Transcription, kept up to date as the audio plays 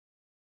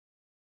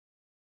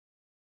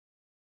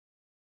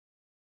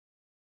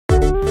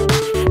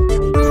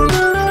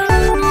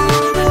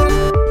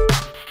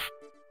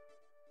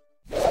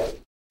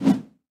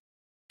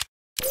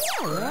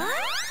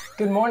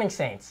Good morning,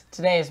 Saints.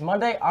 Today is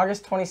Monday,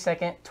 August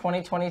 22nd,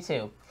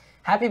 2022.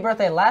 Happy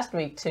birthday last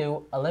week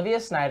to Olivia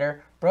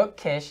Snyder, Brooke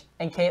Kish,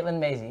 and Caitlin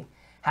Maisie.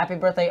 Happy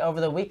birthday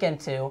over the weekend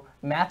to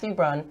Matthew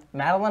Brunn,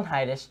 Madeline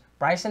Heidish,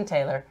 Bryson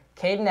Taylor,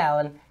 Caden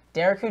Allen,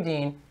 Derek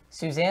Houdin,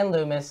 Suzanne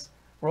Loomis,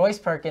 Royce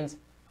Perkins,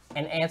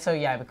 and Anso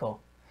Yabikal.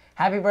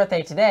 Happy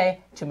birthday today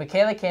to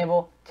Michaela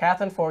Campbell,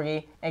 Catherine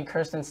Forgy, and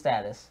Kirsten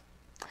Status.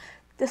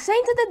 The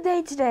saint of the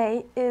day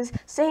today is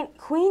Saint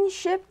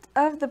Queenship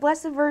of the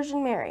Blessed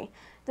Virgin Mary.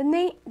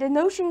 The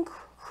notion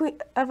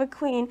of a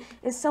queen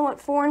is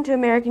somewhat foreign to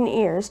American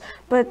ears,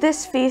 but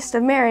this feast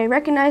of Mary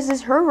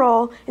recognizes her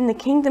role in the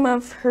kingdom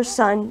of her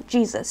son,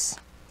 Jesus.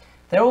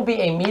 There will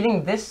be a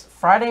meeting this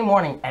Friday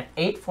morning at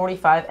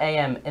 8:45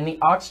 a.m. in the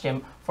Aux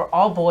Gym for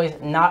all boys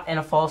not in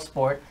a fall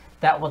sport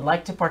that would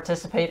like to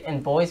participate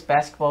in boys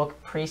basketball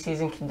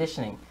preseason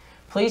conditioning.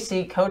 Please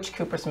see Coach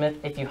Coopersmith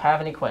if you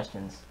have any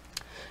questions.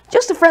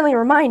 Just a friendly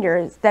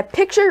reminder that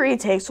picture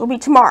retakes will be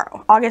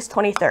tomorrow, August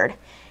 23rd.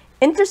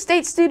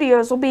 Interstate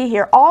Studios will be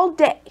here all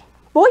day.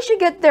 Boys should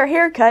get their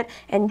hair cut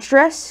and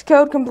dress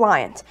code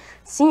compliant.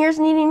 Seniors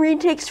needing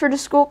retakes for the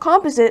school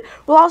composite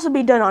will also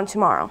be done on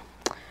tomorrow.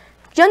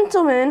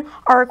 Gentlemen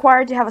are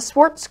required to have a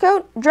sports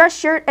coat, dress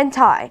shirt, and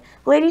tie.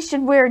 Ladies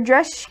should wear a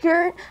dress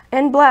shirt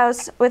and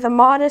blouse with a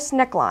modest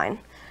neckline.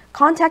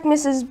 Contact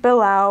Mrs.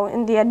 Billow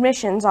in the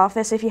admissions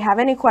office if you have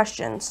any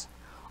questions.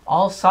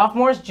 All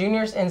sophomores,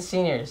 juniors, and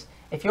seniors,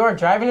 if you are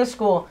driving to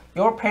school,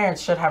 your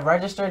parents should have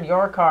registered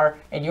your car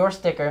and your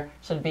sticker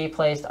should be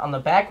placed on the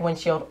back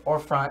windshield or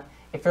front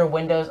if your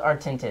windows are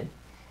tinted.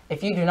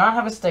 If you do not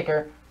have a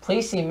sticker,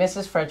 please see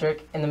Mrs.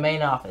 Frederick in the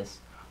main office.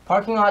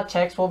 Parking lot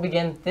checks will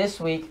begin the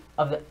week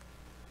of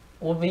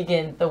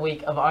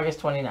August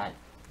 29th.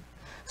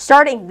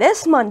 Starting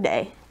this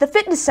Monday, the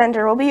fitness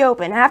center will be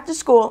open after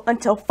school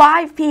until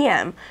 5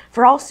 p.m.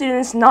 for all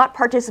students not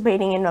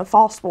participating in a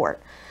fall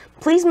sport.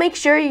 Please make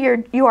sure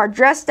you are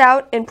dressed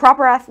out in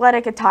proper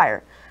athletic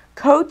attire.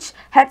 Coach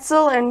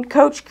Hetzel and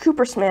Coach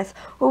Coopersmith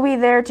will be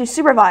there to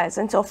supervise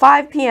until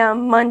 5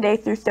 p.m. Monday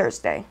through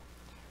Thursday.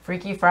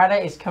 Freaky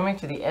Friday is coming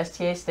to the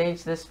STA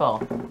stage this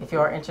fall. If you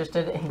are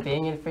interested in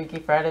being in Freaky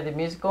Friday the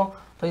musical,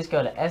 please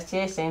go to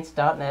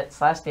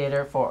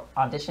stasaints.net/theater for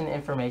audition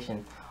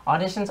information.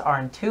 Auditions are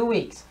in 2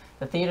 weeks.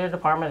 The theater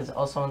department is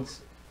also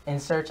in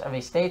search of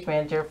a stage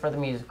manager for the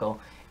musical.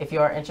 If you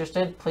are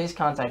interested, please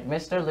contact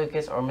Mr.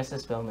 Lucas or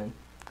Mrs. Spillman.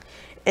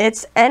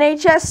 It's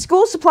NHS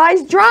School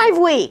Supplies Drive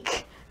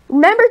Week.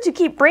 Remember to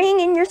keep bringing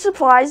in your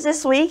supplies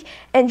this week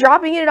and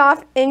dropping it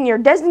off in your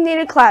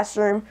designated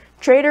classroom.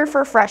 Trader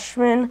for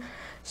freshmen,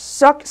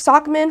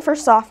 Sockman for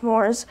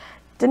sophomores,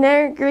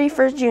 Denegri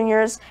for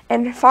juniors,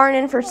 and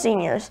Farnan for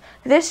seniors.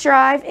 This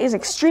drive is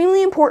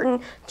extremely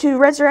important to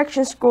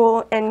Resurrection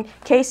School and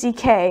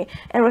KCK,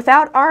 and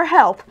without our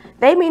help,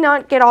 they may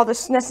not get all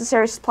the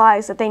necessary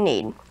supplies that they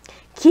need.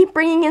 Keep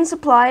bringing in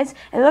supplies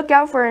and look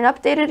out for an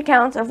updated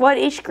account of what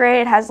each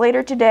grade has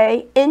later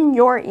today in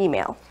your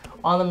email.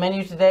 On the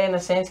menu today in the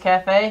Saints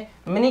Cafe,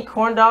 mini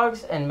corn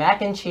dogs and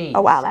mac and cheese.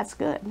 Oh wow, that's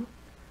good.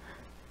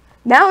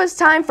 Now it's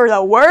time for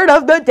the word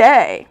of the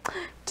day.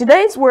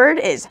 Today's word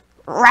is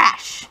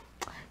rash.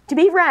 To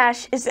be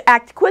rash is to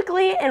act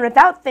quickly and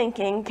without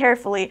thinking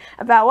carefully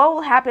about what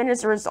will happen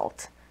as a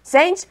result.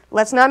 Saints,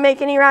 let's not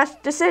make any rash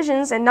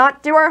decisions and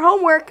not do our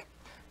homework.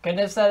 Couldn't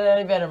have said it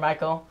any better,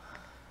 Michael.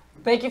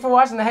 Thank you for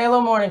watching the Halo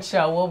Morning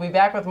Show. We'll be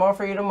back with more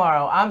for you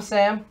tomorrow. I'm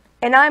Sam.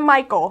 And I'm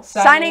Michael.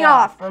 Signing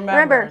off.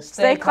 Remember,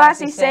 stay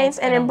classy, Saints,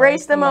 and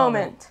embrace the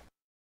moment.